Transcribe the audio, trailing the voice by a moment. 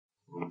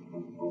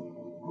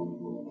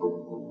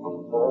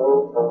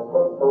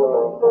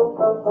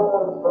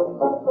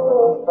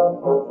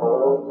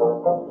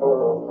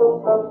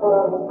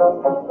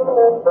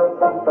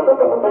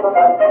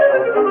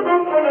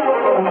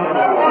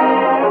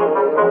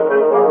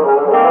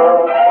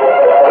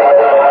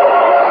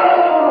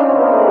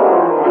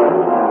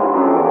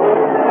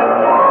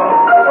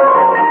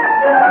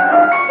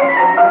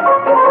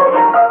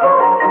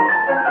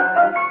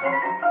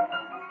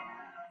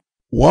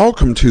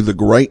welcome to the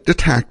Great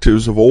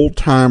Detectives of Old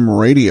Time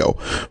Radio.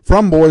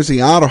 From Boise,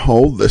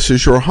 Idaho, this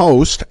is your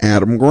host,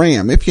 Adam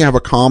Graham. If you have a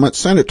comment,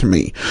 send it to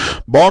me.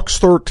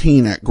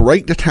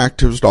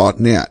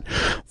 Box13@greatdetectives.net.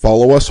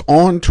 Follow us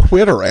on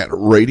Twitter at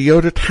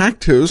Radio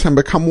Detectives and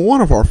become one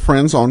of our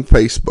friends on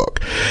Facebook.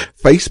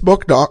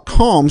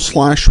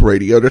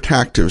 Facebook.com/Radio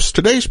Detectives.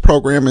 Today's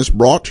program is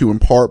brought to you in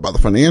part by the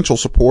financial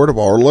support of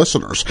our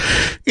listeners.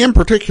 In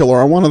particular,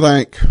 I want to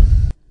thank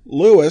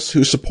Lewis,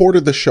 who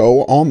supported the show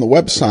on the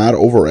website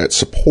over at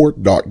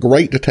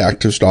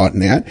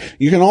support.greatdetectives.net.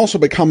 You can also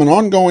become an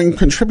ongoing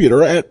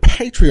contributor at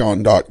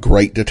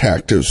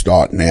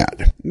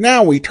patreon.greatdetectives.net.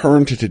 Now we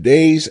turn to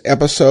today's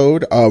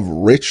episode of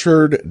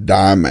Richard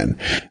Diamond.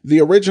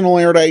 The original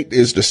air date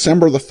is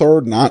December the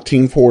 3rd,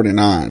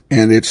 1949,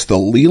 and it's the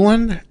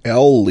Leland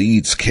L.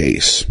 Leeds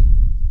case.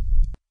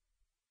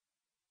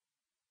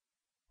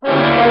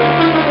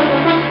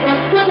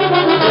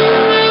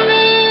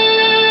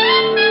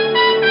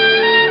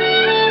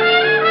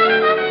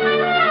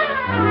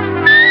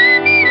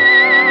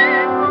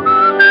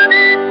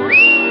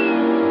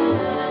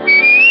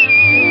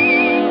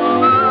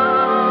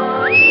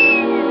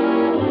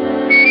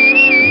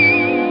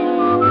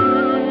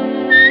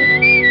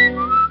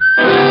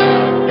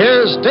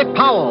 Dick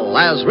Powell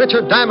as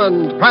Richard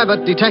Diamond,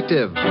 private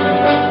detective.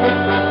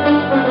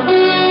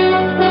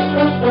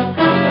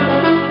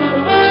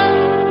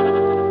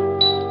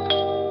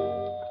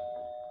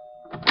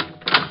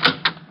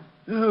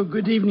 Oh,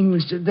 good evening,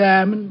 Mr.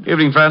 Diamond.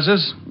 Evening,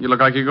 Francis. You look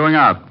like you're going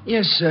out.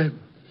 Yes, sir.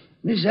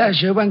 Miss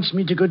Asher wants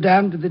me to go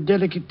down to the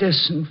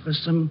delicatessen for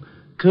some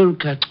cold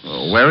cuts.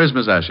 Oh, where is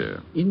Miss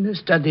Asher? In the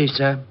study,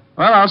 sir.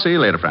 Well, I'll see you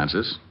later,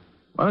 Francis.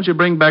 Why don't you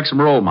bring back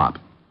some roll mop?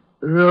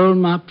 Roll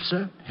mop,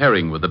 sir?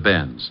 Herring with the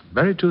bends.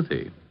 Very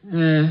toothy.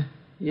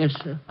 Yes,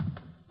 sir.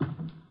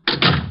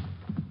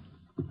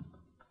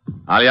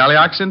 Ollie,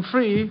 oxen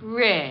free.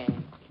 Rick.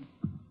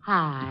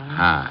 Hi.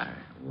 Hi.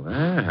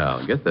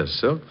 Well, get the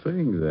silk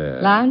thing there.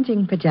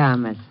 Lounging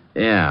pajamas.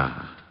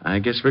 Yeah. I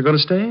guess we're going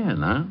to stay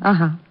in, huh?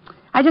 Uh-huh.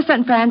 I just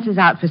sent Francis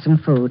out for some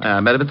food. I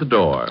met him at the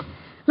door.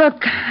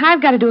 Look,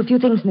 I've got to do a few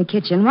things in the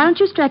kitchen. Why don't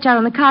you stretch out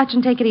on the couch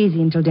and take it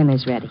easy until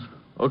dinner's ready?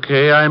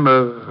 Okay, I'm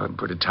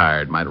pretty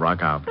tired. Might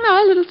rock out. No,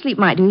 a little sleep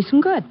might do you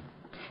some good.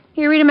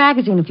 Here, read a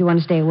magazine if you want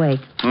to stay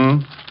awake.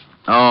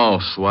 Oh,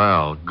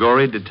 swell.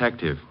 Gory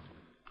detective.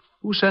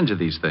 Who sends you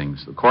these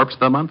things? The Corpse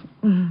of the Month?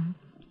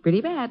 Pretty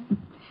bad.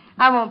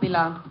 I won't be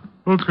long.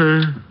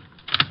 Okay.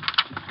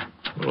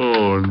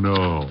 Oh,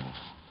 no.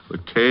 The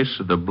case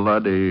of the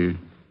bloody...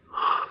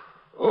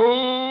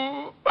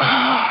 Oh...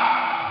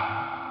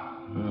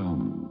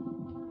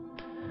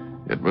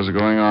 It was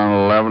going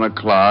on 11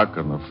 o'clock,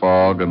 and the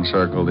fog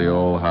encircled the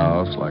old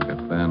house like a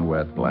thin,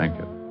 wet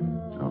blanket.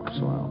 Oh,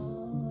 swell.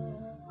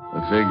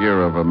 The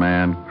figure of a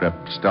man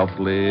crept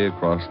stealthily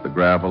across the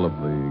gravel of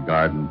the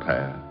garden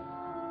path.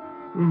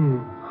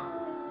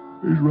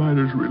 These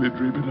riders really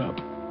dream it up.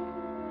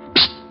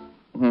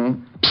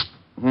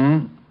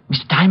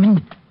 Mr.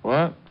 Diamond?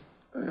 What?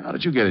 How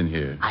did you get in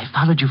here? I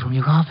followed you from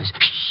your office.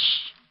 Shh.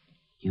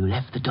 You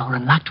left the door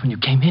unlocked when you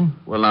came in.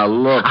 Well, now,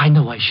 look. I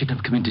know I shouldn't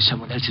have come into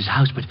someone else's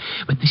house, but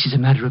this is a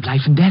matter of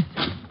life and death.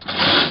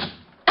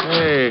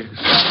 Hey,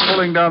 stop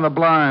pulling down the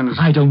blinds.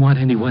 I don't want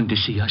anyone to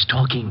see us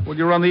talking. Well,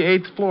 you're on the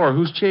 8th floor.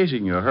 Who's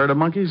chasing you? A herd of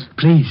monkeys?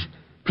 Please,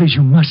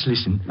 you must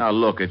listen. Now,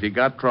 look, if you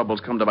got troubles,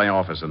 come to my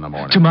office in the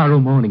morning. Tomorrow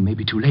morning may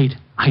be too late.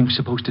 I'm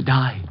supposed to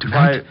die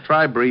tonight.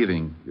 Try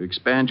breathing. You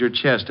expand your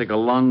chest, take a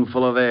lung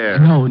full of air.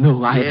 No,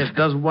 Yes, it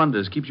does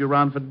wonders. Keeps you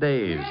around for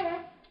days.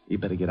 You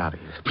better get out of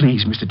here.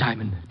 Please, Mr.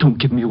 Diamond, don't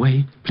give me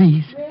away.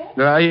 Please.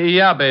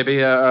 Yeah, baby.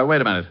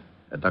 Wait a minute.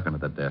 Duck under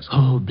the desk.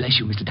 Oh, bless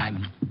you, Mr.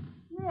 Diamond.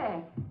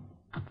 Rick,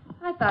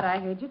 I thought I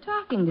heard you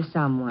talking to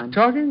someone.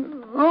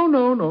 Talking? Oh,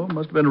 no.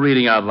 Must have been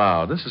reading out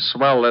loud. This is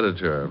swell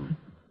literature.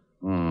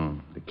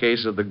 The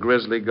case of the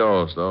grisly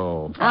ghost.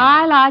 Oh.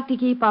 I like to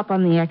keep up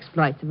on the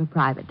exploits of a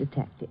private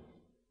detective.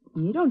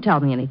 You don't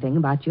tell me anything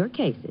about your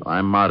cases.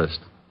 I'm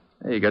modest.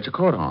 Hey, you got your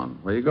coat on.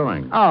 Where are you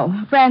going? Oh,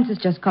 Francis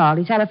just called.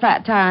 He's had a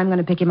flat tire. I'm going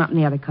to pick him up in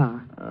the other car.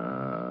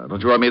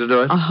 Don't you want me to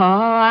do it? Oh,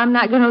 I'm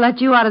not going to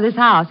let you out of this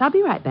house. I'll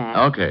be right back.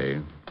 Okay.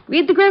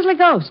 Read The Grizzly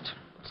Ghost.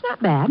 It's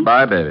not bad.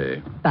 Bye,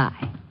 baby.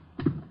 Bye.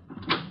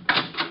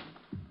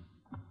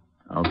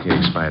 Okay,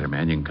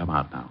 Spider-Man, you can come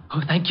out now.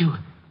 Oh, thank you.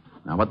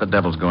 Now, what the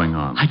devil's going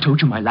on? I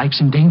told you my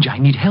life's in danger. I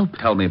need help.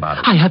 Tell me about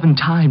it. I haven't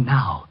time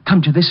now.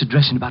 Come to this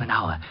address in about an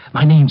hour.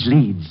 My name's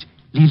Leeds.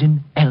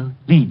 Leland L.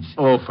 Leeds.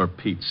 Oh, for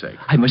Pete's sake.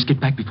 I must get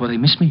back before they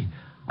miss me.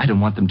 I don't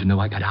want them to know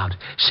I got out.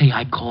 Say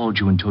I called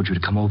you and told you to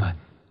come over.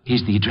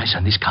 Here's the address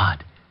on this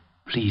card.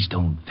 Please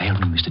don't fail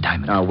me, Mr.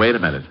 Diamond. Now, wait a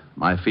minute.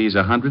 My fee's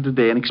 $100 a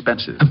day and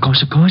expenses. Of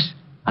course.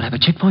 I'll have a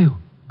check for you.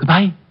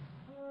 Goodbye.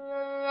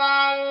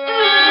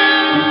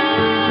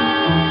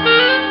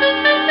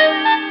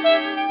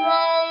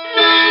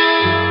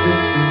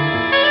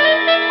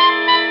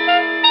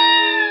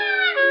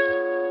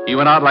 He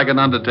went out like an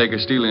undertaker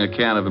stealing a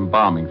can of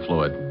embalming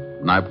fluid,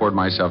 and I poured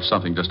myself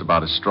something just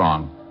about as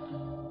strong.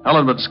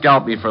 Helen would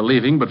scalp me for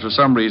leaving, but for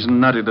some reason,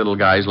 nutty little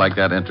guys like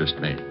that interest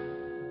me.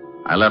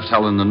 I left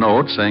Helen a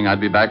note saying I'd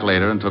be back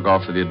later and took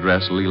off for the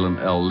address Leland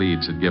L.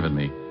 Leeds had given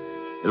me.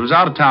 It was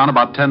out of town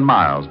about 10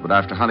 miles, but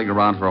after hunting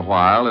around for a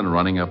while and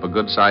running up a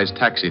good-sized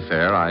taxi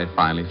fare, I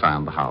finally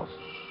found the house.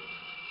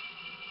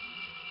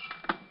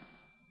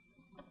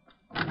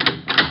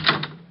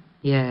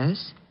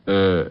 Yes?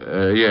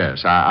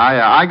 Yes.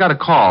 I got a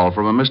call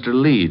from a Mr.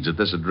 Leeds at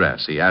this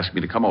address. He asked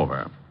me to come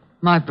over.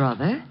 My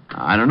brother?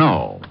 I don't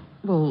know.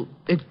 Well,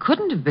 it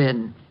couldn't have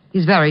been.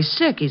 He's very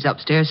sick. He's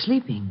upstairs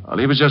sleeping. Well,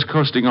 he was just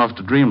coasting off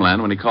to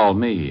Dreamland when he called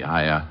me.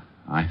 I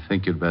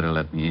think you'd better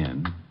let me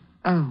in.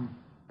 Oh,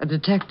 a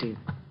detective.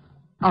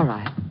 All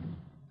right.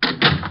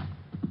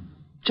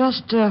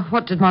 Just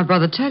what did my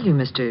brother tell you,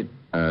 Mr.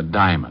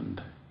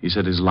 Diamond. He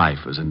said his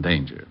life was in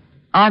danger.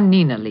 I'm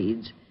Nina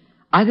Leeds.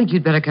 I think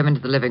you'd better come into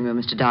the living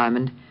room, Mr.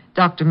 Diamond.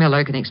 Dr.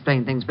 Miller can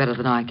explain things better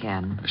than I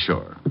can.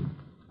 Sure.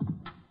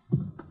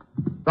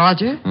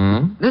 Roger?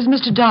 This is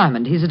Mr.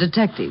 Diamond. He's a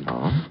detective.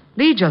 Oh?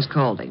 Lee just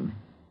called him.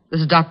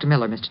 This is Dr.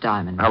 Miller, Mr.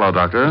 Diamond. Hello,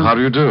 Doctor. How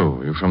do you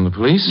do? You from the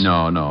police?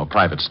 No,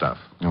 private stuff.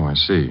 Oh, I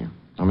see.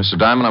 Now, Mr.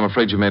 Diamond, I'm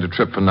afraid you made a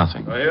trip for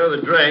nothing. Well, here are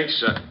the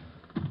drinks.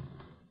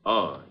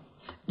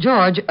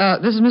 George,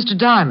 this is Mr.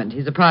 Diamond.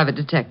 He's a private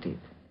detective.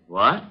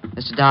 What?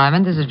 Mr.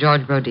 Diamond, this is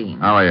George Brodeen.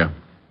 How are you?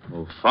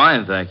 Well,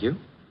 fine, thank you.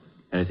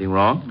 Anything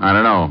wrong? I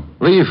don't know.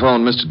 Lee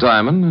phoned Mr.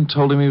 Diamond and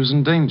told him he was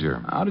in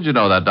danger. How did you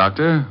know that,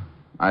 Doctor?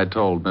 I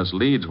told Miss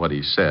Leeds what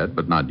he said,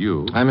 but not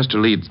you. I'm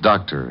Mr. Leeds'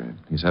 doctor.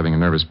 He's having a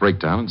nervous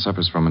breakdown and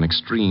suffers from an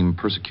extreme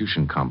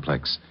persecution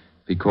complex.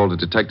 If he called a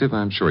detective,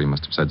 I'm sure he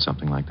must have said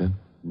something like that.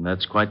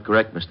 That's quite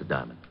correct, Mr.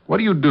 Diamond. What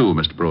do you do,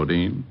 Mr.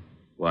 Brodeen?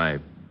 Why,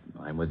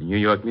 I'm with the New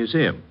York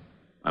Museum.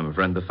 I'm a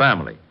friend of the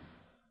family.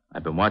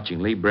 I've been watching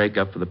Lee break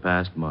up for the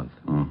past month.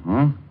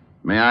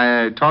 May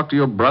I talk to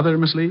your brother,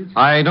 Miss Leeds?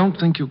 I don't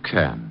think you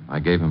can. I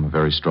gave him a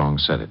very strong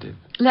sedative.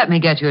 Let me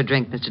get you a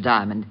drink, Mr.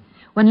 Diamond.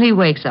 When Lee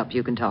wakes up,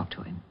 you can talk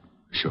to him.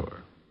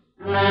 Sure.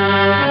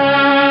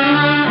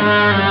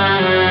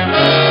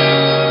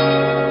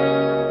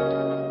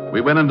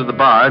 We went into the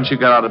bar, and she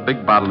got out a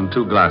big bottle and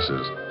 2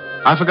 glasses.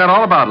 I forgot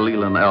all about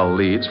Leland L.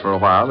 Leeds for a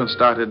while and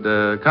started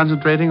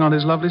concentrating on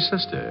his lovely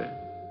sister.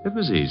 It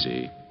was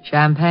easy.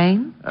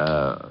 Champagne?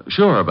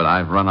 Sure, but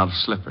I've run out of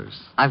slippers.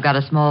 I've got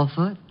a small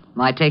foot.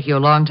 Might take you a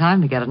long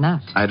time to get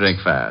enough. I drink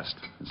fast.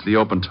 It's the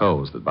open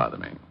toes that bother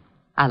me.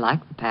 I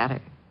like the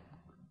patter.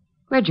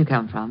 Where'd you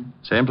come from?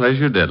 Same place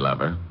you did,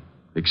 lover.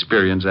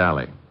 Experience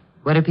Alley.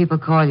 What do people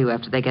call you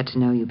after they get to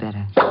know you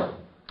better?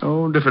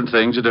 Oh, different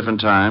things at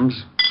different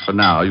times. For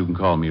now, you can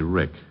call me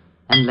Rick.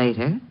 And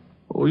later?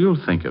 Oh, you'll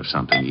think of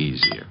something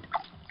easier.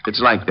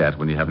 It's like that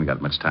when you haven't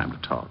got much time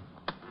to talk.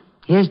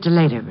 Here's to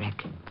later,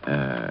 Rick.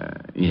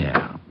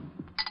 Yeah.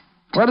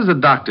 What does the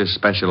doctor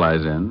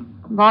specialize in?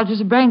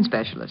 Roger's a brain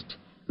specialist.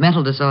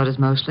 Mental disorders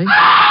mostly.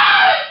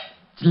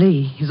 It's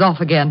Lee. He's off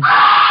again.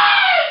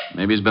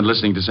 Maybe he's been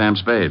listening to Sam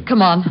Spade.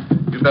 Come on.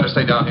 You'd better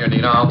stay down here,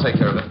 Nina. I'll take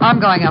care of it. I'm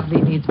going up. Lee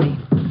needs me.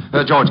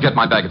 George, get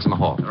my bag. It's in the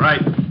hall.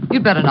 Right.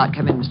 You'd better not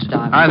come in, Mr.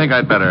 Diamond. I think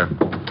I'd better.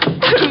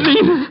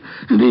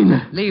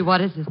 Nina. Lee, what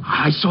is it?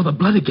 I saw the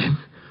blood again.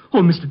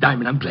 Oh, Mr.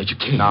 Diamond, I'm glad you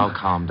came. Now,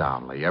 calm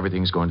down, Lee.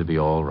 Everything's going to be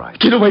all right.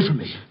 Get away from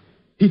me.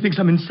 He thinks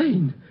I'm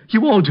insane.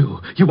 You all do.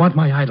 You want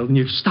my idol, and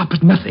you stop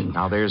at nothing.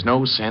 Now, there's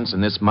no sense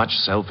in this much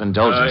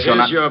self-indulgence.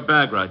 Here's your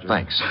bag, Roger.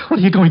 Thanks. What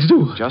are you going to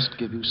do? Just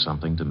give you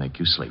something to make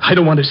you sleep. I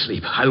don't want to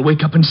sleep. I'll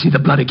wake up and see the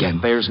blood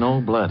again. There's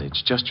no blood.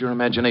 It's just your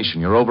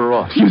imagination. You're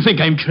overwrought. You think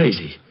I'm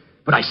crazy.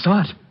 But I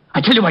saw it. I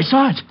tell you, I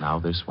saw it. Now,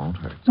 this won't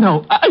hurt.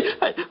 No,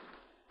 I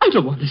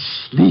don't want to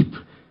sleep.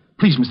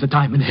 Please, Mr.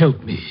 Diamond,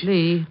 help me.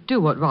 Lee,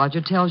 do what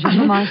Roger tells you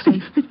for my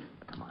sake.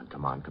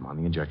 Come on.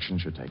 The injection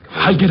should take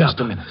I'll get up. Just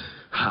a minute.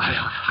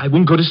 I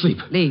won't go to sleep.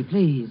 Lee,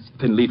 please.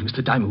 Then leave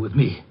Mr. Diamond with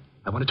me.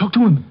 I want to talk to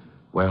him.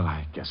 Well,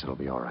 I guess it'll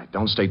be all right.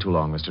 Don't stay too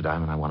long, Mr.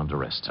 Diamond. I want him to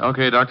rest.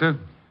 Okay, Doctor.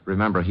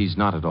 Remember, he's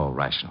not at all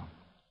rational.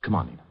 Come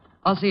on, Nina.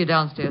 I'll see you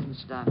downstairs,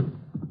 Mr. Diamond.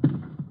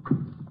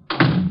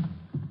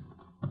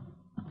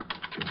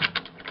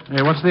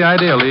 Hey, what's the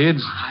idea,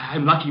 Leeds?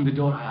 I'm locking the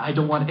door. I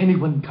don't want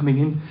anyone coming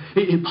in.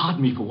 Pardon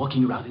me for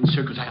walking around in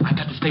circles. I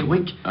got to stay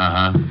awake.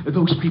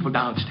 Those people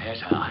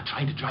downstairs are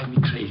trying to drive me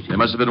crazy. They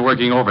must have been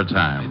working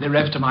overtime. They're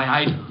after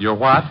my idol. Your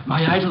what?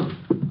 My idol.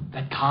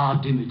 That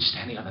carved image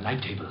standing on the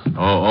night table.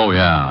 Oh,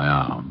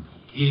 yeah.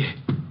 Here,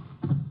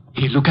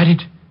 look at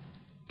it.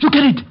 Look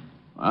at it.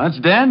 Well, that's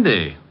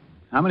dandy.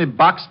 How many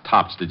box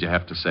tops did you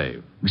have to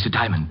save? Mr.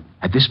 Diamond,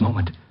 at this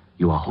moment,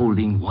 you are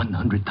holding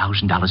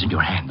 $100,000 in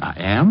your hand. I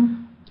am?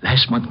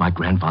 Last month, my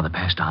grandfather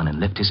passed on and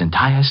left his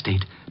entire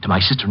estate to my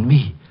sister and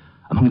me.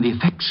 Among the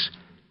effects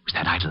was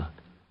that idol.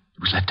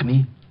 It was left to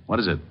me. What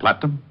is it,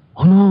 platinum?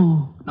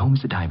 Oh, no,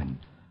 Mr. Diamond.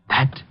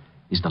 That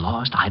is the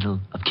lost idol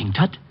of King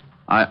Tut.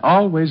 I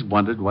always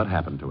wondered what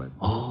happened to it.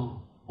 Oh,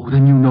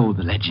 then you know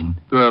the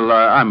legend. Well,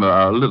 I'm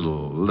a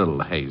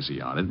little hazy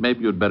on it.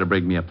 Maybe you'd better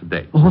bring me up to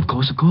date. Oh, of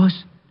course.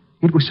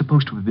 It was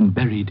supposed to have been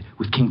buried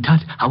with King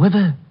Tut.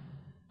 However,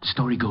 the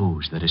story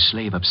goes that a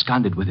slave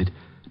absconded with it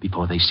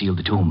before they sealed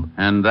the tomb.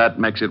 And that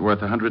makes it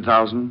worth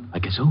 $100,000? I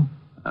guess so.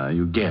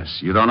 You guess.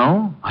 You don't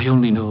know? I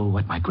only know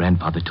what my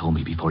grandfather told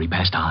me before he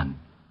passed on.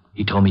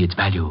 He told me its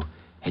value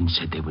and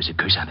said there was a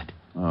curse on it.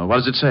 What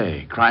does it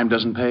say? Crime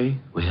doesn't pay?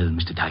 Well,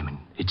 Mr. Diamond,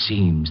 it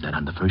seems that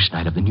on the first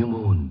night of the new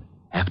moon,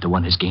 after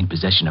one has gained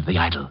possession of the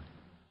idol,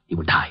 he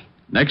will die.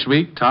 Next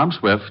week, Tom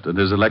Swift and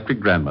his electric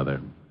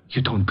grandmother.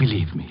 You don't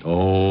believe me?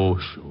 Oh,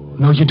 sure.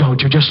 No, you don't.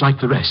 You're just like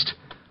the rest.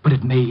 But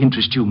it may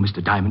interest you,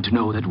 Mr. Diamond, to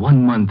know that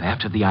 1 month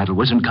after the idol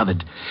was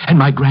uncovered and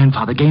my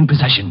grandfather gained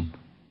possession,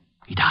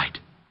 he died.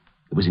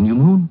 It was a new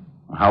moon.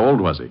 How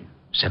old was he?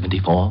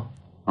 74.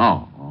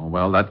 Oh,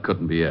 well, that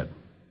couldn't be it.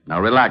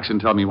 Now, relax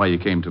and tell me why you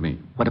came to me.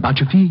 What about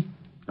your fee?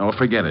 Oh,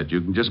 forget it. You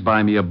can just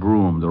buy me a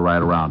broom to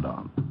ride around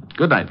on.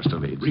 Good night,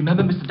 Mr. Leeds.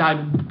 Remember, Mr.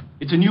 Diamond,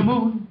 it's a new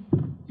moon.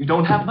 You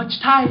don't have much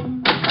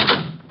time.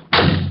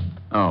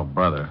 Oh,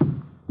 brother.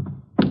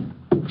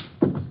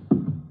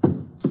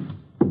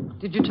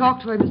 Did you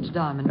talk to her, Mr.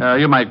 Diamond?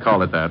 You might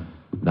call it that.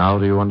 Now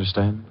do you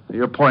understand?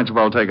 Your point's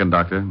well taken,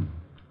 Doctor.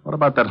 What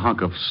about that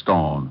hunk of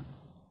stone?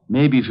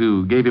 Maybe if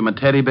you gave him a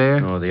teddy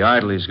bear? Oh, the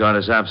idol he's got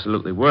is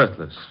absolutely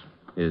worthless.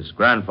 His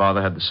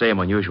grandfather had the same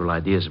unusual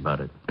ideas about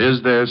it.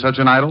 Is there such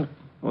an idol?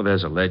 Well,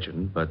 there's a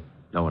legend, but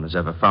no one has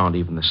ever found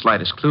even the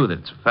slightest clue that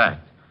it's a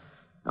fact.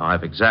 Now,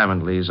 I've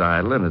examined Lee's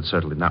idol, and it's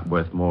certainly not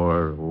worth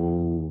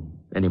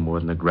any more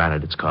than the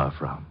granite it's carved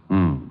from.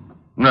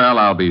 Well,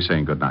 I'll be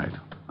saying good night.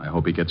 I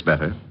hope he gets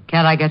better.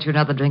 Can't I get you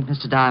another drink,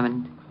 Mr.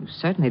 Diamond? You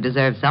certainly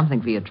deserve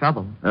something for your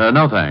trouble.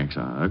 No, thanks.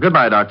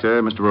 Goodbye,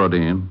 Doctor, Mr.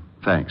 Rodin.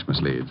 Thanks, Miss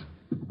Leeds.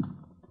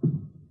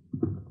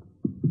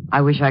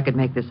 I wish I could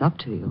make this up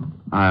to you.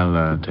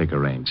 I'll take a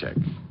rain check.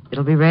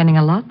 It'll be raining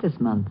a lot this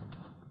month.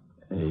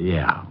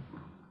 Yeah.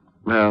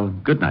 Well,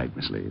 good night,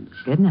 Miss Leeds.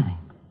 Good night.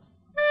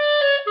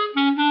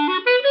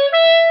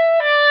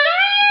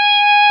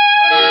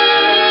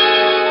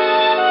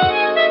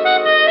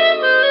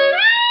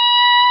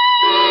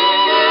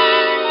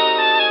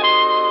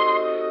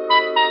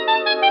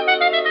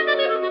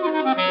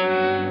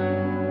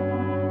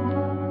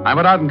 I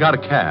went out and got a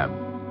cab.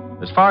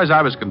 As far as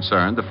I was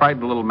concerned, the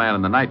frightened little man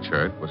in the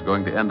nightshirt was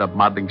going to end up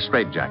modeling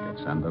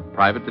straitjackets, and the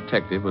private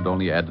detective would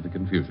only add to the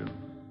confusion.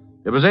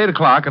 It was 8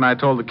 o'clock, and I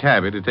told the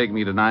cabbie to take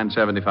me to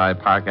 975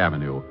 Park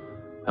Avenue.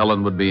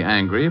 Helen would be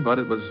angry, but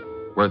it was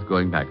worth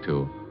going back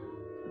to.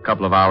 A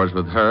couple of hours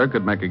with her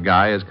could make a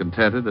guy as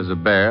contented as a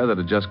bear that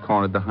had just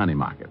cornered the honey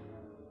market.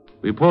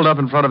 We pulled up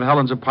in front of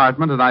Helen's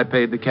apartment, and I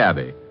paid the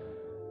cabbie.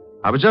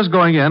 I was just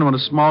going in when a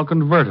small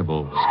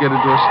convertible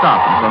skidded to a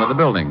stop in front of the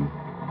building.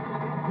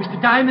 Mr.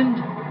 Diamond!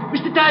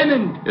 Mr.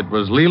 Diamond! It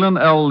was Leland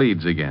L.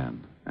 Leeds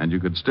again, and you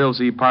could still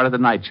see part of the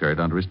nightshirt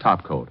under his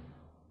topcoat.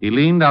 He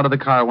leaned out of the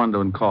car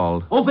window and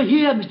called. Over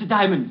here, Mr.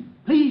 Diamond.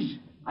 Please,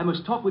 I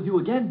must talk with you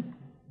again.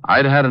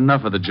 I'd had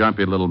enough of the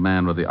jumpy little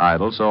man with the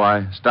idol, so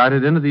I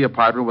started into the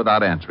apartment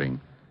without answering.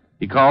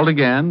 He called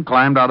again,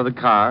 climbed out of the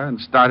car, and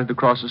started to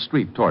cross the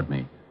street toward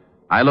me.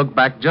 I looked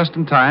back just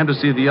in time to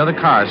see the other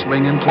car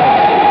swing in toward me.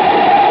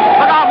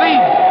 Look out,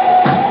 Leeds!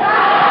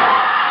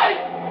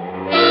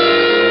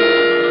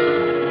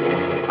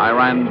 I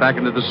ran back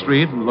into the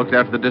street and looked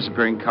after the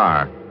disappearing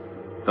car.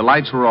 The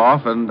lights were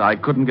off, and I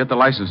couldn't get the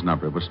license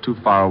number. It was too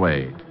far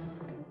away.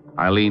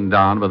 I leaned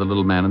down by the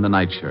little man in the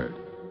nightshirt.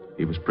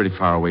 He was pretty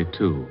far away,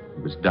 too.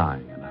 He was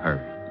dying and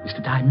hurt.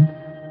 Mr. Diamond?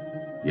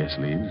 Yes,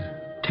 Leeds?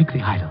 Take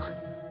the idol.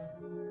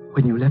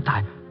 When you left,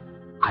 I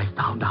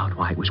found out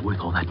why it was worth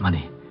all that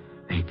money.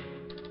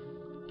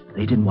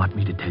 They didn't want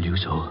me to tell you,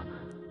 so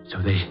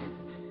they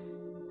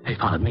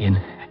followed me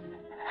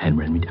and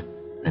ran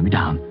me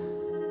down.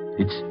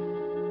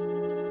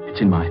 It's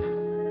in my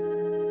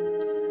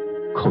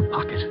coat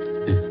pocket.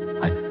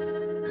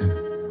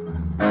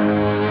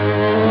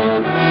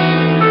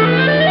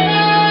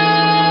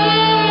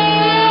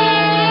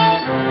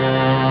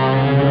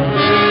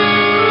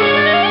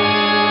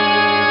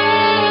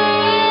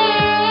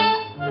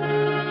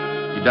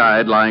 He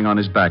died lying on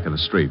his back in the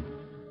street.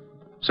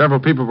 Several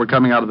people were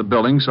coming out of the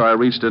building, so I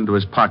reached into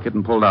his pocket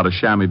and pulled out a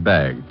chamois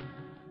bag.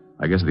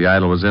 I guess the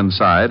idol was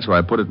inside, so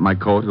I put it in my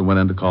coat and went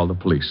in to call the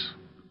police.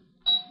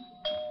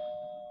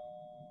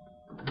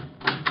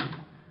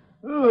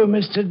 Oh,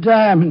 Mr.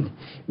 Diamond,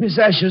 Miss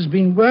Asher's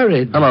been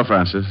worried. Hello,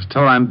 Francis.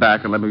 Tell her I'm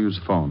back and let me use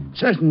the phone.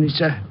 Certainly,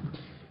 sir.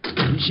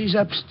 She's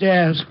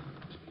upstairs.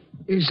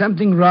 Is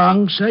something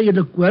wrong, sir? You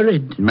look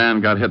worried. The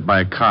man got hit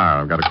by a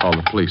car. I've got to call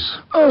the police.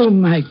 Oh,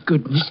 my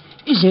goodness.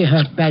 Is he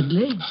hurt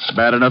badly?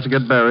 Bad enough to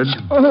get buried.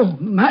 Oh,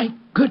 my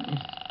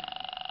goodness.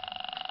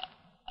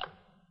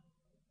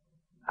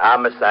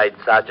 Homicide,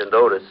 Sergeant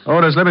Otis.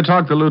 Otis, let me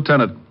talk to the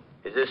lieutenant.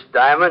 Is this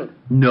Diamond?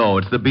 No,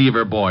 it's the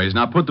Beaver boys.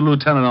 Now put the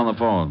lieutenant on the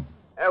phone.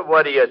 And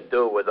what do you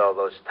do with all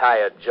those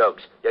tired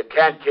jokes? You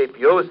can't keep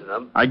using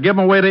them. I give them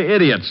away to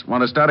idiots.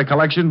 Want to start a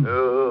collection?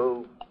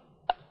 Oh.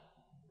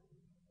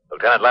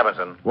 Lieutenant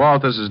Levinson.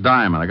 Walt, this is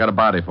Diamond. I got a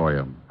body for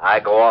you. I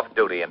go off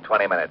duty in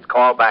 20 minutes.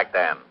 Call back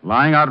then.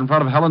 Lying out in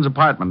front of Helen's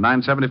apartment,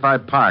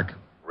 975 Park.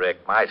 Rick,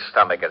 my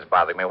stomach is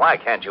bothering me. Why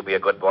can't you be a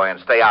good boy and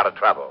stay out of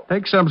trouble?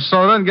 Take some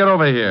soda and get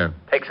over here.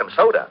 Take some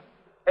soda?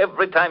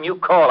 Every time you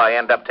call, I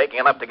end up taking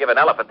enough to give an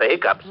elephant the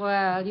hiccups.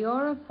 Well,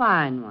 you're a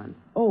fine one.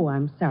 Oh,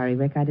 I'm sorry,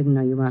 Rick. I didn't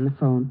know you were on the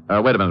phone.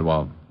 Wait a minute,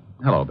 Walt.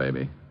 Hello,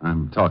 baby.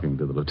 I'm talking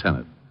to the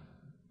lieutenant.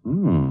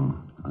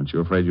 Aren't you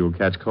afraid you'll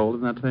catch cold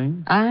in that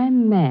thing?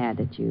 I'm mad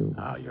at you.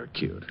 Oh, you're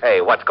cute.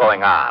 Hey, what's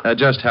going on?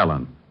 Just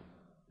Helen.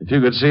 If you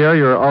could see her,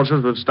 your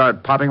ulcers would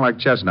start popping like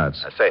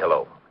chestnuts. Say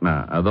hello.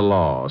 The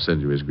law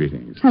sends you his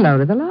greetings. Hello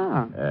to the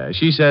law.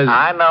 She says...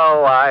 I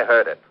know, I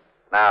heard it.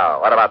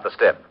 Now, what about the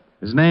stiff?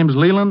 His name's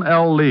Leland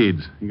L.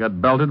 Leeds. He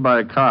got belted by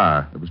a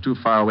car. It was too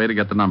far away to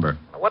get the number.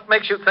 What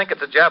makes you think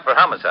it's a job for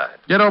homicide?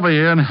 Get over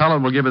here and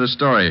Helen will give you the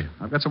story.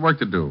 I've got some work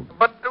to do.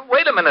 But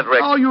wait a minute,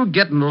 Rick. Oh, you're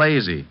getting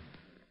lazy.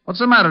 What's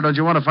the matter? Don't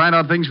you want to find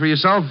out things for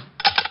yourself?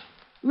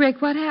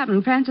 Rick, what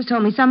happened? Francis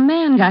told me some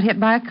man got hit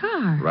by a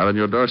car. Right on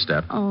your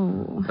doorstep.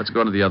 Oh. Let's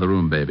go into the other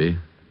room, baby.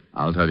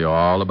 I'll tell you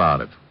all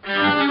about it.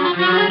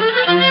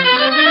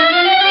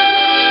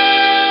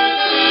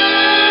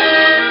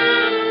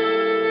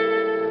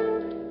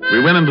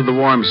 We went into the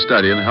warm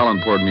study, and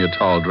Helen poured me a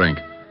tall drink.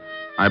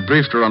 I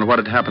briefed her on what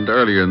had happened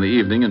earlier in the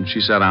evening, and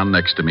she sat down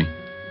next to me.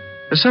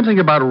 There's something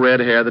about red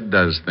hair that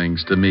does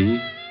things to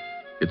me.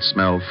 It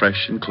smelled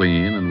fresh and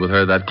clean, and with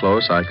her that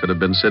close, I could have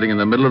been sitting in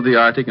the middle of the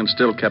Arctic and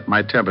still kept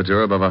my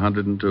temperature above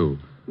 102.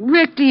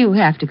 Rick, do you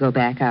have to go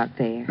back out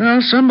there?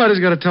 Well, somebody's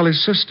got to tell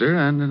his sister,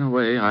 and in a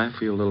way, I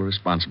feel a little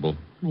responsible.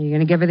 Are you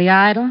going to give her the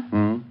idol?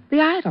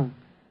 The idol.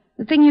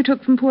 The thing you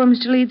took from poor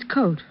Mr. Leeds'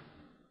 coat.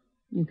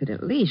 You could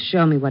at least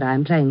show me what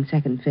I'm playing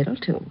second fiddle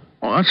to.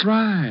 Oh, that's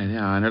right.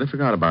 Yeah, I nearly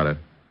forgot about it.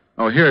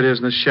 Oh, here it is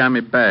in this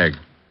chamois bag.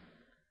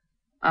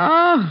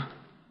 Oh,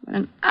 what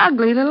an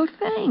ugly little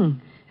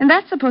thing. And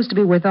that's supposed to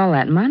be worth all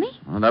that money?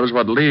 Well, that was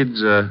what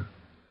Leeds,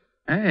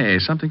 Hey,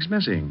 something's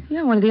missing.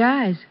 Yeah, one of the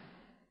eyes.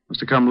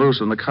 Must have come loose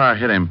when the car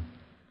hit him.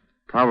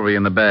 Probably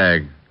in the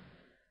bag.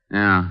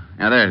 Yeah,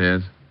 there it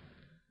is.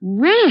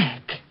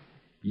 Rick!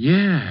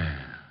 Yeah.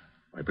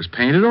 It was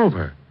painted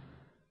over.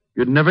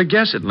 You'd never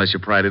guess it unless you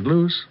pried it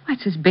loose.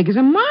 It's as big as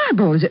a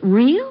marble. Is it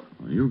real?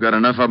 Well, you've got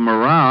enough of them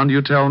around,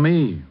 you tell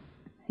me.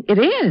 It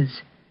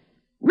is.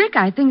 Rick,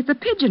 I think it's a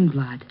pigeon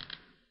blood.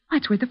 Why,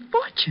 it's worth a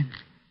fortune.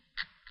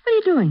 What are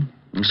you doing?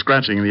 I'm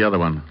scratching the other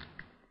one.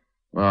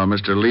 Well,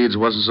 Mr. Leeds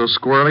wasn't so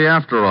squirrely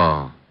after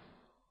all.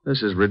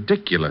 This is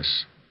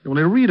ridiculous. You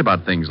only read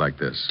about things like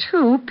this.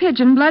 2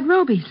 pigeon blood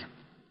rubies.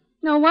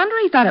 No wonder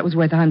he thought it was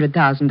worth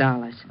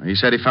 $100,000. He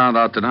said he found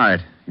out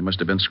tonight. He must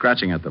have been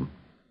scratching at them.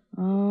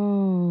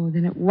 Oh,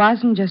 then it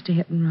wasn't just a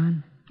hit and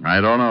run. I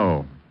don't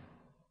know.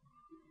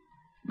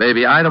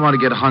 Baby, I don't want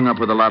to get hung up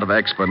with a lot of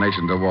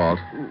explanation to Walt.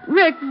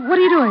 Rick, what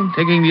are you doing?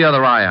 Taking the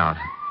other eye out.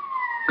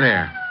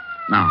 There.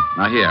 Now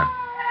here.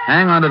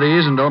 Hang on to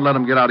these and don't let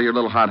them get out of your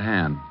little hot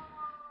hand.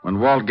 When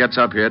Walt gets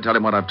up here, tell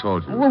him what I've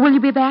told you. Well, will you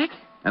be back?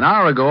 An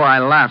hour ago, I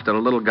laughed at a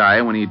little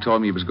guy when he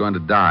told me he was going to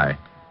die.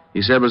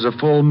 He said it was a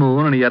full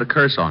moon and he had a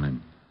curse on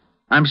him.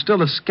 I'm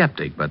still a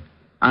skeptic, but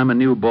I'm a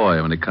new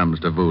boy when it comes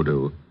to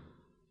voodoo.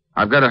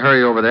 I've got to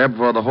hurry over there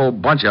before the whole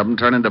bunch of them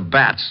turn into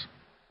bats.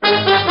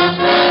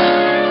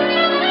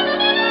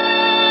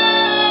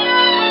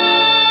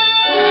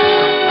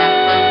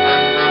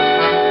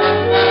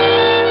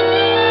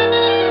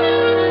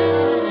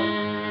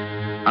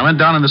 I went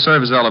down in the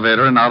service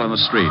elevator and out on the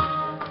street.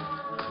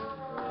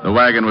 The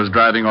wagon was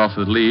driving off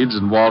with Leeds,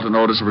 and Walt and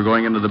Otis were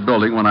going into the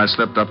building when I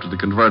slipped up to the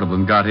convertible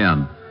and got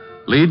in.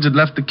 Leeds had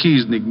left the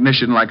keys in the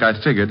ignition like I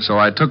figured, so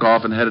I took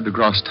off and headed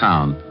across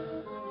town.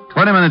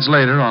 20 minutes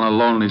later, on a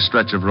lonely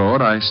stretch of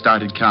road, I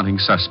started counting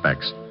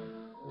suspects.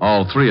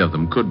 All 3 of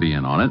them could be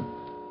in on it.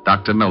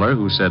 Dr. Miller,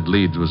 who said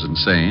Leeds was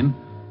insane.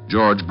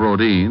 George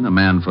Brodeen, a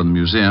man from the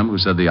museum who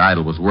said the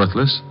idol was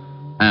worthless.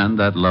 And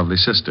that lovely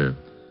sister.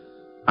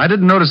 I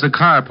didn't notice the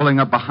car pulling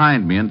up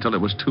behind me until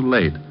it was too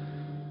late.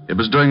 It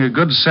was doing a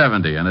good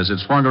 70, and as it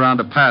swung around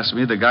to pass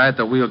me, the guy at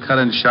the wheel cut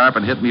in sharp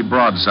and hit me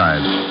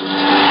broadside.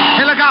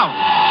 Hey, look out!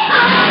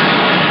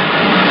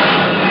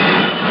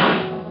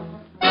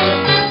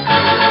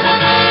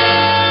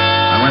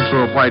 I went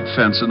through a white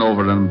fence and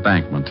over an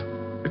embankment.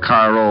 The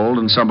car rolled,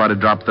 and somebody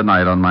dropped the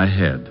night on my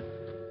head.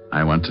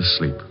 I went to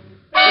sleep.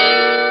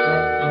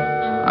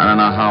 I don't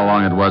know how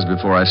long it was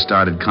before I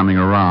started coming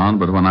around,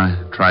 but when I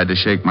tried to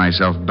shake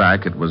myself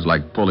back, it was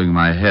like pulling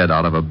my head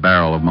out of a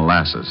barrel of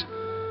molasses.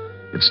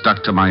 It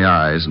stuck to my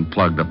eyes and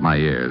plugged up my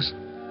ears.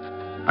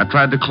 I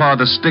tried to claw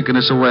the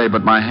stickiness away,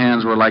 but my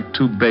hands were like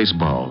 2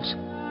 baseballs.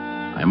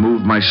 I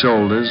moved my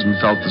shoulders and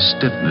felt the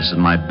stiffness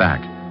in my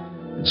back.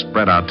 It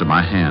spread out to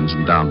my hands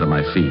and down to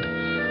my feet.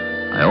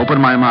 I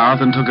opened my mouth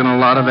and took in a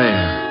lot of air.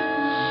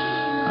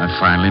 I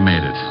finally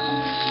made it.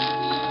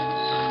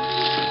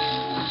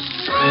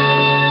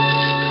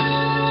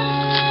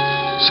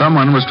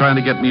 Someone was trying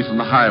to get me from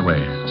the highway,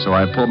 so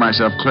I pulled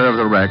myself clear of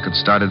the wreck and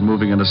started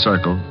moving in a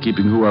circle,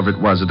 keeping whoever it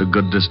was at a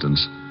good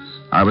distance.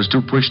 I was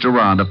too pushed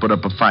around to put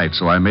up a fight,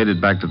 so I made it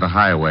back to the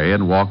highway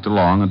and walked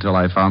along until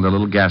I found a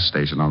little gas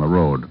station on the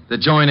road. The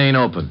joint ain't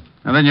open.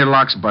 And then your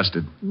lock's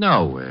busted.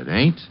 No, it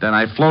ain't. Then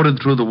I floated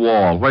through the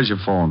wall. Where's your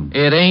phone?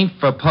 It ain't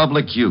for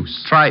public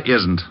use. Try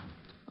isn't.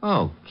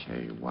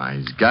 Okay,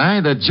 wise guy.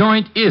 The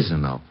joint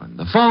isn't open.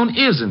 The phone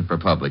isn't for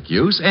public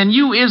use, and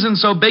you isn't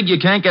so big you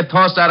can't get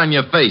tossed out on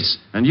your face.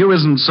 And you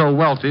isn't so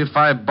wealthy,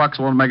 $5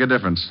 won't make a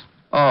difference.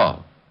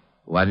 Oh.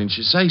 Why didn't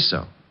you say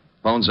so?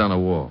 Phone's on the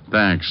wall.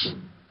 Thanks.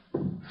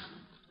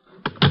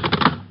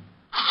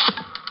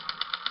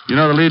 You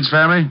know the Leeds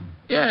family?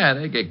 Yeah,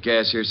 they get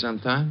gas here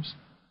sometimes.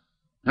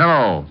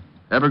 Hello.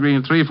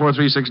 Evergreen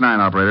 34369,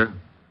 operator.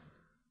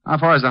 How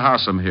far is the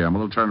house from here? I'm a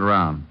little turned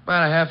around.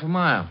 About a half a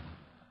mile.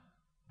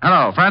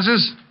 Hello,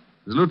 Francis?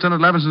 Is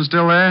Lieutenant Levinson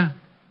still there?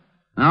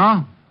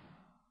 No?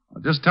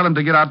 Well, just tell him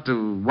to get out to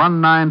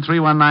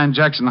 19319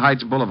 Jackson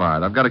Heights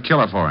Boulevard. I've got a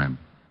killer for him.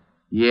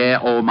 Yeah,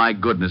 oh my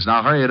goodness.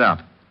 Now hurry it up.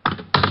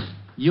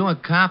 You a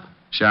cop?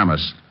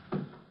 Shamus.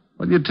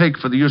 What do you take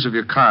for the use of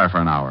your car for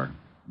an hour?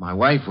 My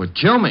wife would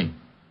kill me.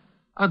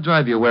 I'll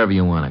drive you wherever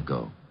you want to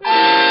go.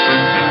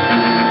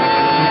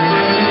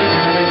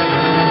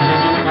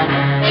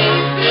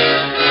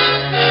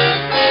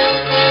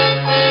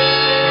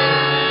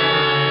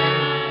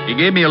 He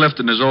gave me a lift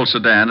in his old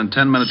sedan, and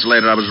 10 minutes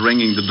later I was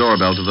ringing the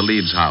doorbell to the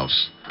Leeds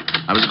house.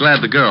 I was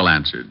glad the girl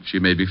answered. She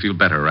made me feel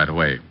better right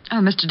away. Oh,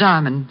 Mr.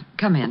 Diamond,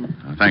 come in.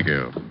 Thank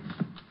you.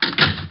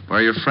 Where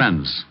are your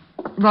friends?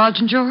 Raj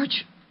and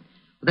George?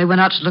 They went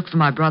out to look for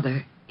my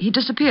brother. He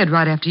disappeared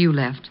right after you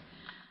left.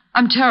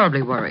 I'm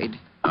terribly worried.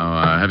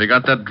 Oh, have you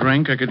got that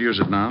drink? I could use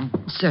it now.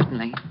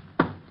 Certainly.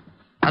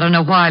 I don't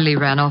know why Lee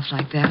ran off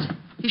like that.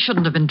 He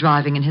shouldn't have been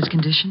driving in his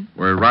condition.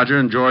 Were Roger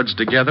and George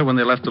together when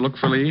they left to look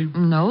for Lee?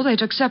 No, they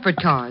took separate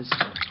cars.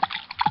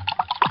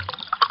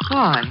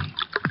 Why?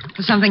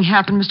 Has something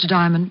happened, Mr.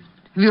 Diamond?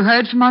 Have you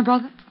heard from my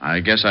brother?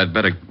 I guess I'd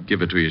better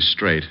give it to you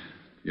straight.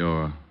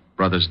 Your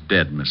brother's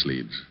dead, Miss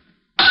Leeds.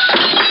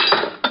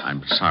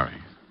 I'm sorry.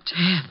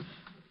 Dead?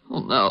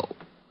 Oh, no.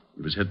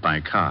 He was hit by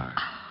a car.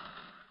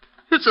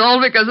 It's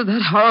all because of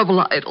that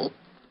horrible idol.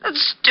 That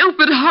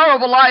stupid,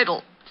 horrible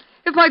idol.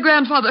 If my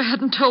grandfather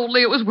hadn't told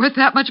Lee it was worth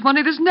that much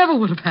money, this never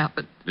would have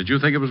happened. Did you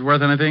think it was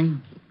worth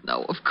anything?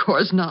 No, of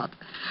course not.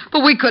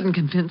 But we couldn't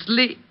convince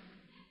Lee.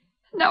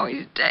 Now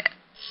he's dead.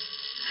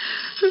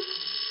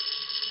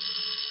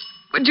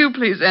 Would you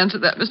please answer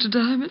that, Mr.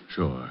 Diamond?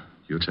 Sure.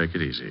 You take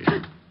it easy.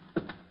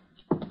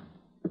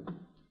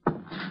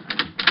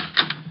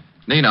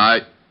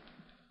 Nina,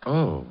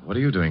 Oh, what are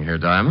you doing here,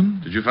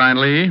 Diamond? Did you find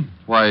Lee?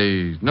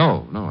 Why,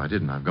 no, I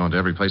didn't. I've gone to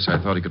every place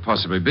I thought he could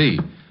possibly be.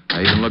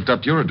 I even looked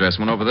up your address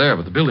and went over there,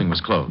 but the building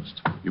was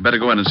closed. You better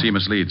go in and see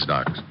Miss Leeds,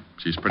 Doc.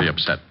 She's pretty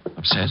upset.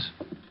 Upset?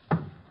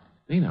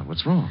 Nina,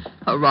 what's wrong?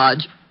 Oh,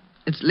 Raj,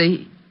 it's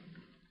Lee.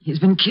 He's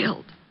been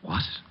killed.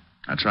 What?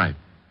 That's right.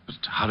 But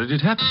how did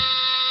it happen?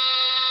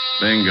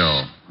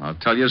 Bingo. I'll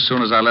tell you as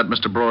soon as I let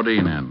Mr.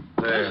 Brodeen in.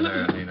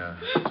 There, Nina.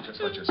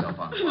 Just let yourself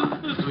on.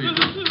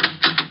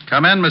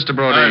 Come in, Mr.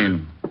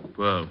 Brodeen.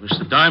 Well,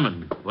 Mr.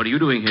 Diamond, what are you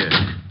doing here?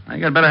 I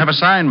think I'd better have a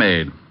sign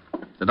made.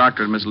 The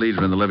doctor and Miss Leeds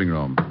are in the living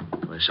room.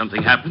 Well,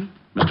 something happened?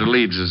 Mr.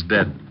 Leeds is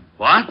dead.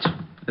 What?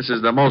 This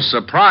is the most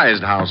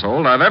surprised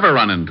household I've ever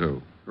run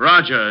into.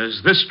 Roger,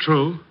 is this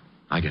true?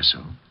 I guess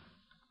so.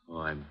 Oh,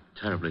 I'm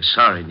terribly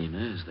sorry,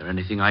 Nina. Is there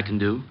anything I can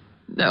do?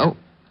 No,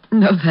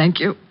 thank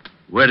you.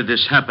 Where did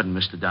this happen,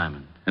 Mr.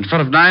 Diamond? In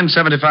front of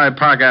 975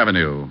 Park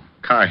Avenue.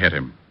 Car hit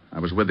him. I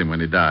was with him when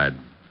he died.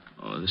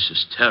 Oh, this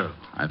is terrible.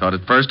 I thought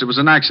at first it was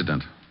an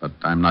accident, but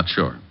I'm not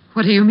sure.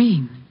 What do you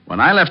mean? When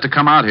I left to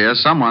come out here,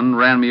 someone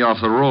ran me off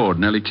the road,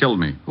 nearly killed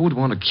me. Who would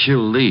want to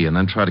kill Lee and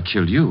then try to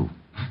kill you?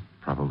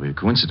 Probably a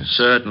coincidence.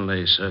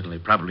 Certainly.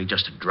 Probably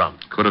just a drunk.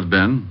 Could have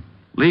been.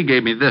 Lee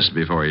gave me this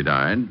before he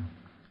died.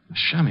 A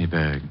chamois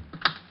bag.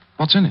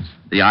 What's in it?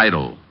 The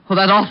idol. Oh,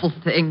 that awful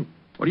thing.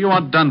 What do you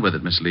want done with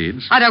it, Miss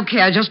Leeds? I don't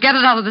care. Just get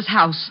it out of this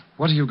house.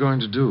 What are you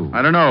going to do?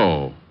 I don't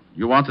know.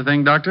 You want the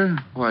thing, Doctor?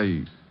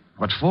 Why,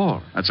 what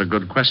for? That's a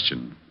good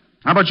question.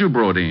 How about you,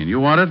 Brodeen? You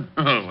want it?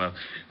 Oh, well,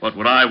 what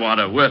would I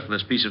want a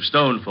worthless piece of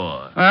stone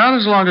for? Well,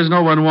 as long as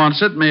no one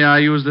wants it, may I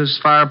use this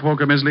fire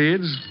poker, Miss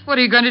Leeds? What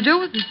are you going to do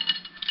with it?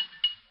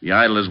 The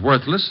idol is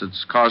worthless.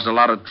 It's caused a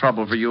lot of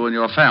trouble for you and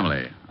your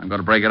family. I'm going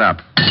to break it up.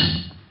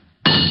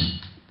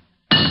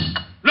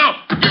 No!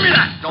 Give me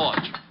that,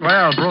 George!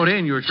 Well,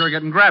 Brodeen, you're sure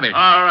getting grabby.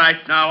 All right,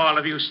 now all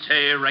of you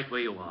stay right where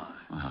you are.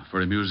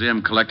 For a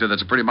museum collector,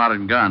 that's a pretty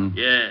modern gun.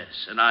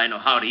 Yes, and I know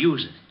how to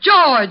use it.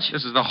 George!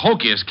 This is the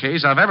hokiest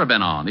case I've ever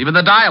been on. Even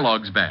the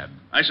dialogue's bad.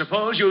 I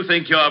suppose you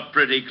think you're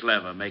pretty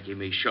clever making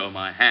me show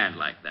my hand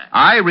like that.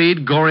 I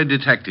read Gory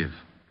Detective.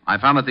 I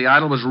found that the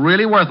idol was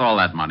really worth all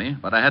that money,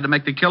 but I had to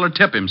make the killer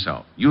tip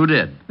himself. You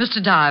did.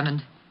 Mr.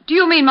 Diamond, do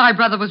you mean my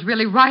brother was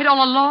really right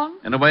all along?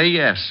 In a way,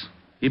 yes.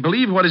 He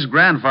believed what his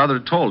grandfather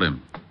had told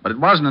him. But it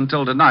wasn't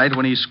until tonight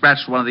when he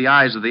scratched one of the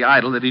eyes of the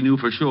idol that he knew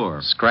for sure.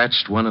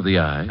 Scratched one of the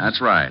eyes?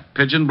 That's right.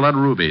 Pigeon blood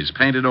rubies,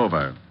 painted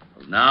over.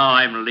 Well, now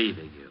I'm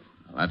leaving you.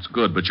 Well, that's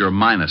good, but you're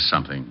minus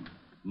something.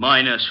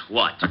 Minus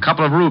what? A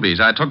couple of rubies.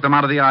 I took them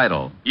out of the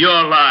idol.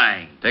 You're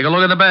lying. Take a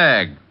look in the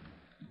bag.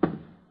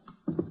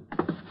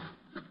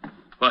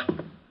 What?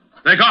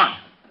 They're gone.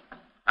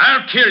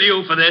 I'll kill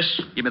you for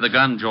this. Give me the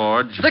gun,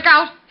 George. Look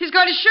out. He's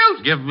going to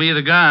shoot. Give me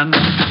the gun.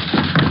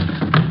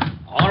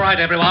 All right,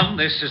 everyone.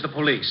 This is the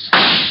police.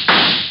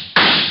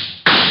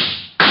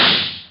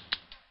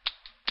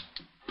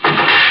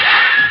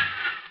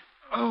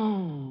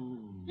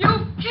 You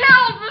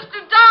killed Mr.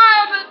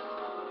 Diamond!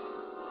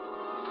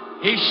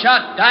 He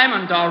shot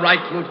Diamond, all right,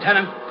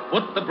 Lieutenant.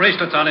 Put the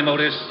bracelets on him,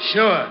 Otis.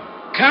 Sure.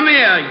 Come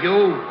here,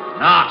 you.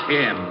 Not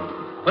him.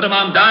 Put him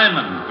on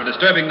Diamond for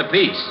disturbing the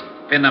peace.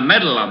 Pin the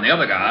medal on the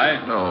other guy.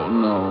 No.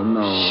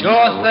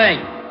 Sure thing.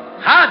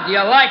 How do you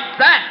like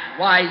that,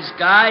 wise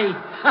guy?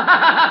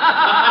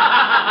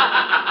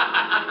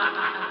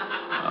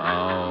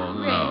 Oh,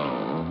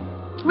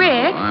 no.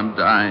 Rick? I'm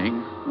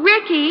dying.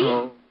 Ricky?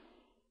 Oh.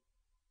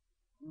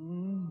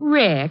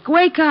 Rick,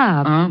 wake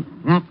up. All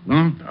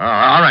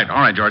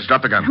right, George.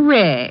 Drop the gun.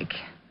 Rick,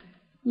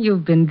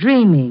 you've been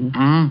dreaming.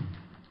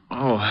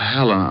 Oh,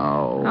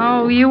 Helen.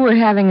 Oh, you were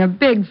having a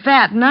big,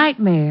 fat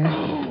nightmare.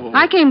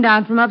 I came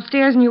down from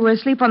upstairs and you were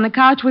asleep on the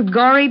couch with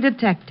Gory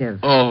Detective.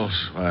 Oh,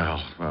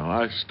 well,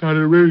 I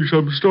started reading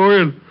some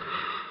story and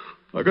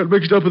I got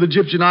mixed up with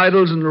Egyptian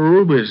idols and the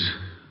rubies.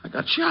 I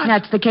got shot.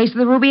 That's the case of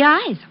the ruby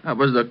eyes. That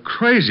was the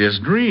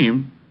craziest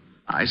dream.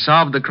 I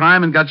solved the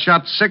crime and got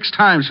shot 6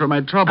 times for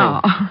my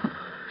trouble.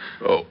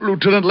 Oh,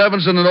 Lieutenant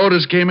Levinson and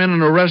Otis came in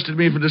and arrested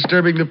me for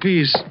disturbing the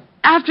peace.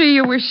 After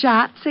you were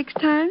shot 6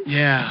 times?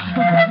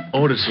 Yeah.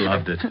 Otis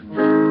loved it.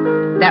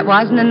 That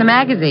wasn't in the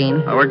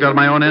magazine. I worked out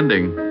my own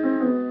ending.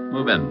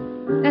 Move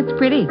in. That's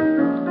pretty.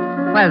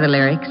 What are the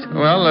lyrics?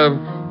 Well,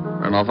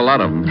 an awful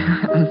lot of them.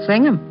 I'll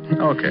sing them.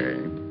 Okay.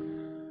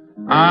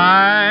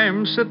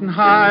 I'm sitting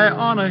high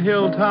on a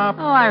hilltop,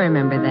 Oh, I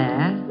remember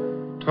that.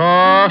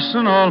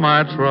 tossing all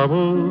my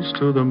troubles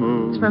to the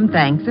moon. It's from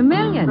Thanks a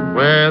Million.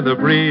 Where the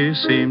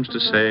breeze seems to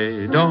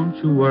say, don't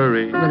you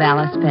worry, With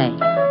Alice Faye.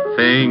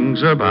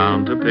 things are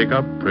bound to pick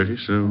up pretty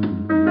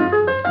soon.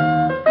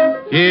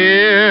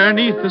 Here,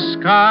 'neath the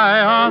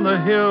sky on the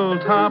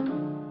hilltop,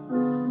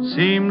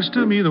 seems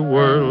to me the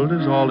world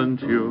is all in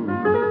tune.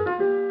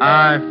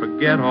 I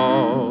forget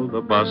all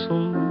the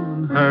bustle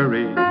and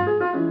hurry,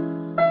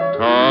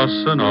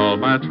 tossing all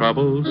my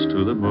troubles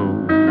to the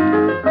moon.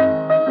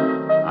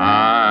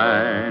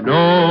 I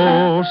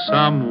know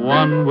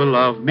someone will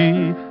love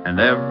me, and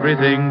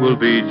everything will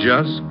be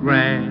just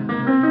grand.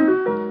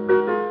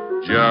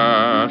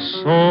 Just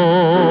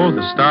so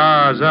the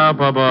stars up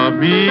above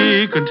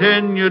me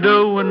continue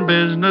doing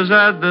business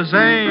at the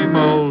same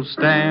old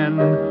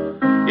stand.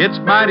 It's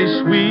mighty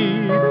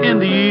sweet in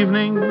the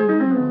evening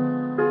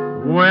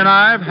when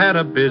I've had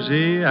a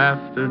busy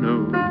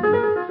afternoon,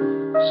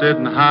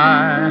 sitting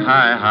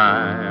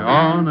high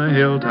on a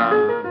hilltop,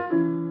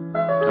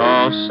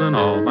 tossing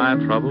all my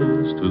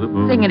troubles to the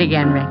moon. Sing it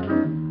again, Rick.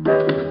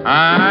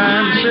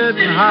 I'm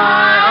sitting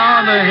high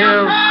on the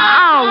hill.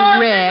 Oh,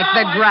 Rick,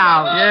 the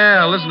grouse.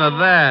 Yeah, listen to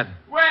that.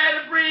 Where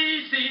the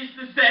breeze seems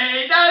to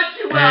say, don't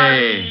you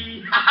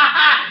Hey.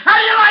 How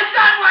do you like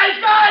that, wise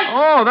guy?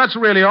 Oh, that's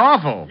really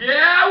awful.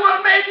 Yeah,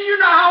 well, maybe you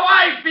know how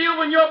I feel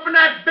when you open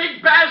that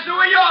big bazoo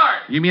of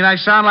yours. You mean I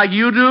sound like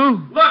you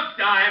do? Look,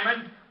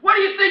 Diamond, what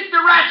do you think the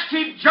rats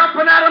keep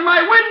jumping out of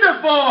my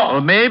window for?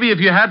 Well, maybe if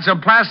you had some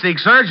plastic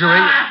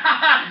surgery.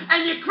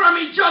 And your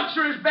crummy jokes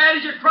are as bad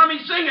as your crummy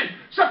singing.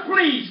 So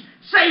please,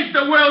 save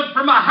the world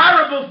from a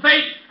horrible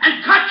fate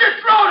and cut your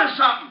throat or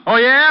something. Oh,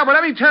 yeah? Well,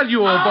 let me tell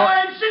you, old boy.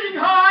 I'm sitting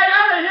high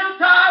on a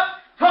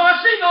hilltop,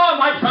 tossing all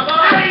my troubles.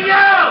 Hey,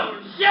 you!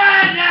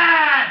 Shut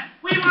up!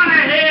 We want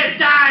to hear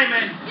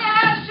Diamond.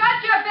 Yeah, shut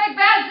your big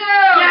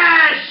bazoo.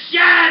 Yeah,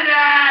 shut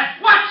up!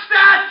 What's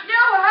that?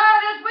 You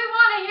heard it. We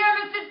want to hear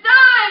Mr.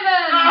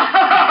 Diamond.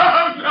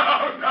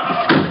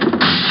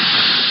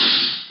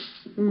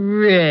 No.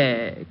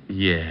 Rick.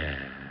 Yeah,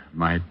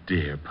 my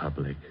dear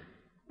public.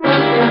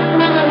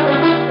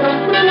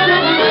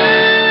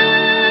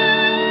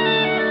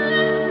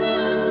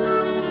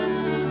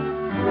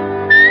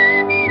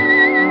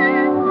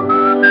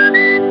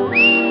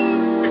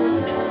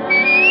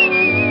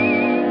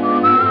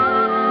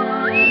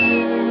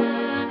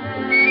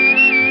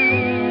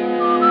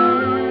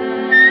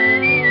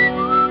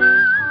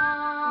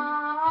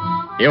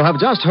 You have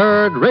just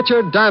heard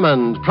Richard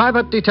Diamond,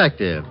 Private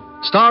Detective,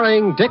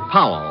 starring Dick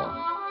Powell.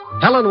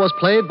 Helen was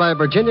played by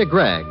Virginia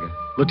Gregg,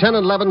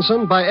 Lieutenant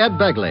Levinson by Ed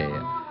Begley.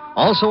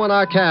 Also in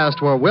our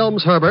cast were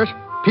Wilms Herbert,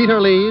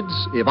 Peter Leeds,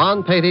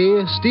 Yvonne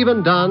Patey,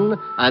 Stephen Dunn,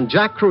 and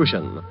Jack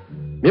Crucian.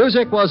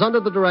 Music was under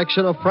the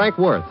direction of Frank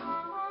Worth.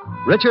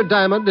 Richard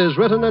Diamond is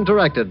written and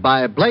directed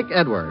by Blake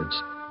Edwards.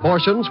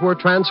 Portions were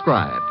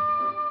transcribed.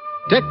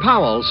 Dick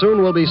Powell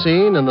soon will be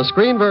seen in the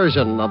screen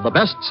version of the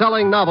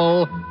best-selling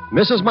novel,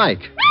 Mrs.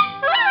 Mike.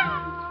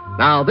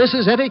 Now, this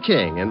is Eddie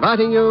King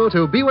inviting you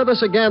to be with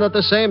us again at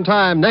the same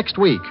time next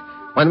week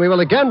when we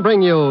will again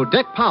bring you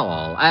Dick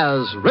Powell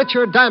as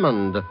Richard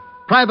Diamond,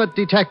 Private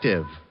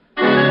Detective.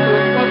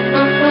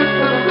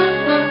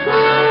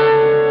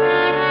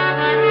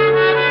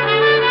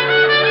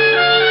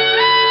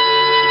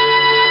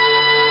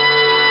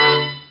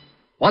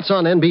 What's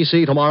on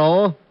NBC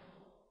tomorrow?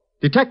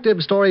 Detective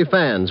story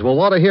fans will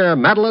want to hear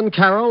Madeline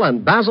Carroll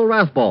and Basil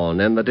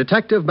Rathbone in the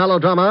detective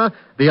melodrama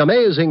The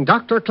Amazing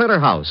Dr.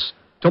 Clitterhouse,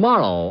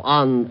 tomorrow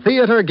on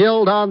Theater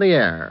Guild on the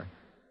Air.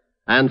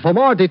 And for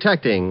more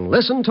detecting,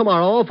 listen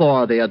tomorrow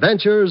for The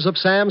Adventures of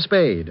Sam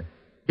Spade.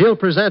 He'll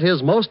present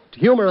his most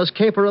humorous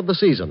caper of the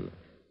season.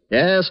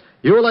 Yes,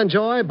 you'll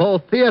enjoy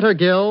both Theater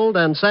Guild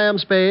and Sam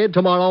Spade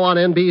tomorrow on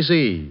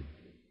NBC.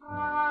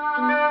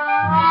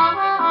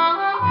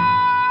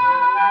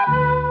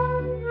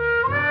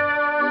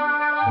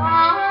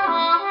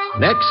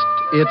 Next,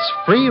 it's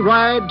Free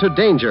Ride to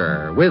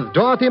Danger with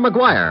Dorothy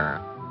McGuire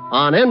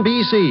on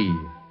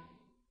NBC.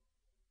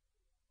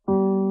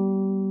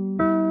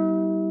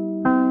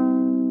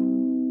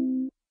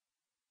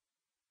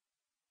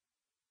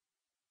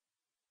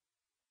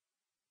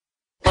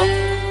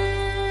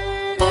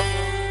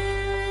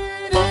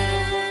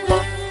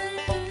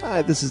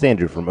 Hi, this is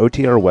Andrew from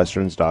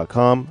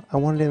OTRWesterns.com. I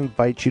wanted to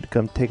invite you to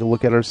come take a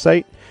look at our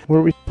site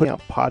where we put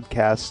out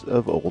podcasts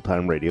of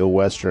old-time radio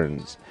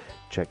westerns.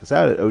 Check us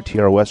out at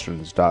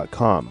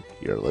OTRWesterns.com.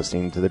 You're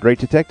listening to The Great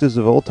Detectives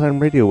of Old Time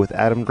Radio with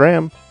Adam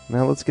Graham.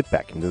 Now let's get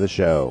back into the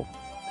show.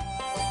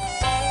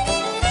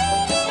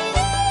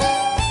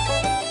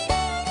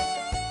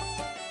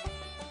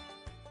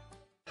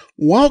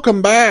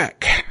 Welcome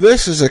back.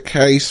 This is a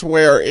case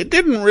where it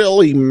didn't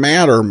really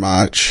matter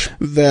much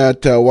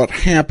that what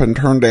happened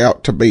turned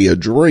out to be a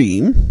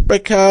dream,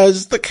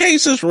 because the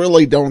cases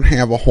really don't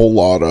have a whole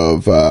lot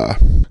of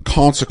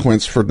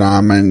consequence for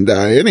Diamond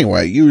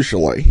anyway,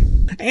 usually.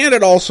 And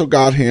it also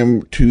got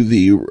him to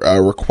the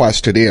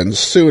requested end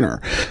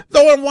sooner.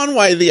 Though in one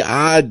way, the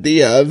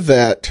idea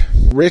that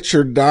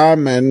Richard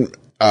Diamond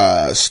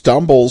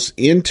stumbles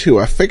into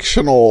a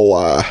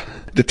fictional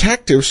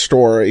detective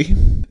story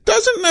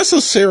doesn't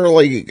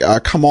necessarily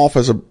come off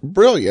as a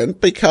brilliant,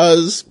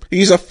 because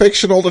he's a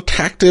fictional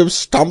detective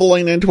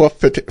stumbling into a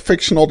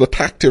fictional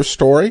detective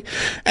story,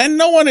 and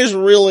no one is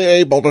really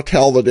able to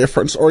tell the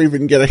difference or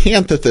even get a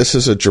hint that this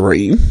is a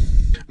dream,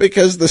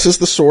 because this is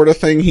the sort of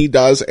thing he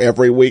does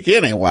every week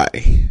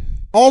anyway.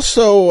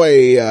 Also,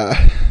 a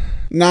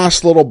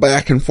nice little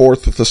back and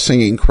forth with the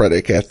singing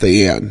critic at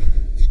the end.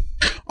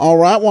 All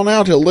right, well,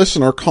 now to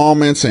listener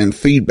comments and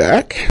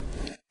feedback.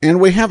 And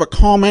we have a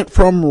comment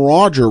from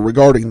Roger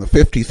regarding the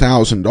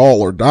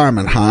 $50,000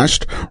 diamond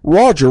heist.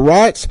 Roger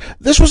writes,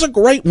 "This was a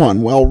great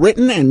one, well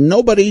written, and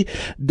nobody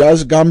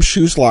does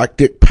gumshoes like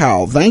Dick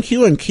Powell. Thank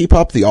you and keep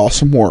up the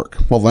awesome work."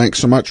 Well, thanks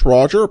so much,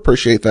 Roger.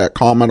 Appreciate that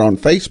comment on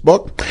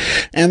Facebook.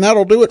 And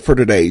that'll do it for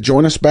today.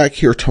 Join us back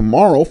here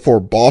tomorrow for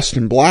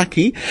Boston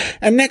Blackie,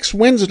 and next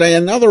Wednesday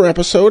another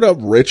episode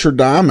of Richard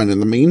Diamond. In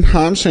the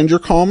meantime, send your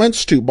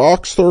comments to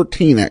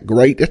box13 at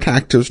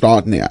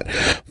greatdetectives.net.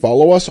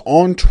 Follow us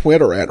on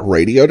Twitter at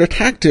Radio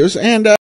Detectives, and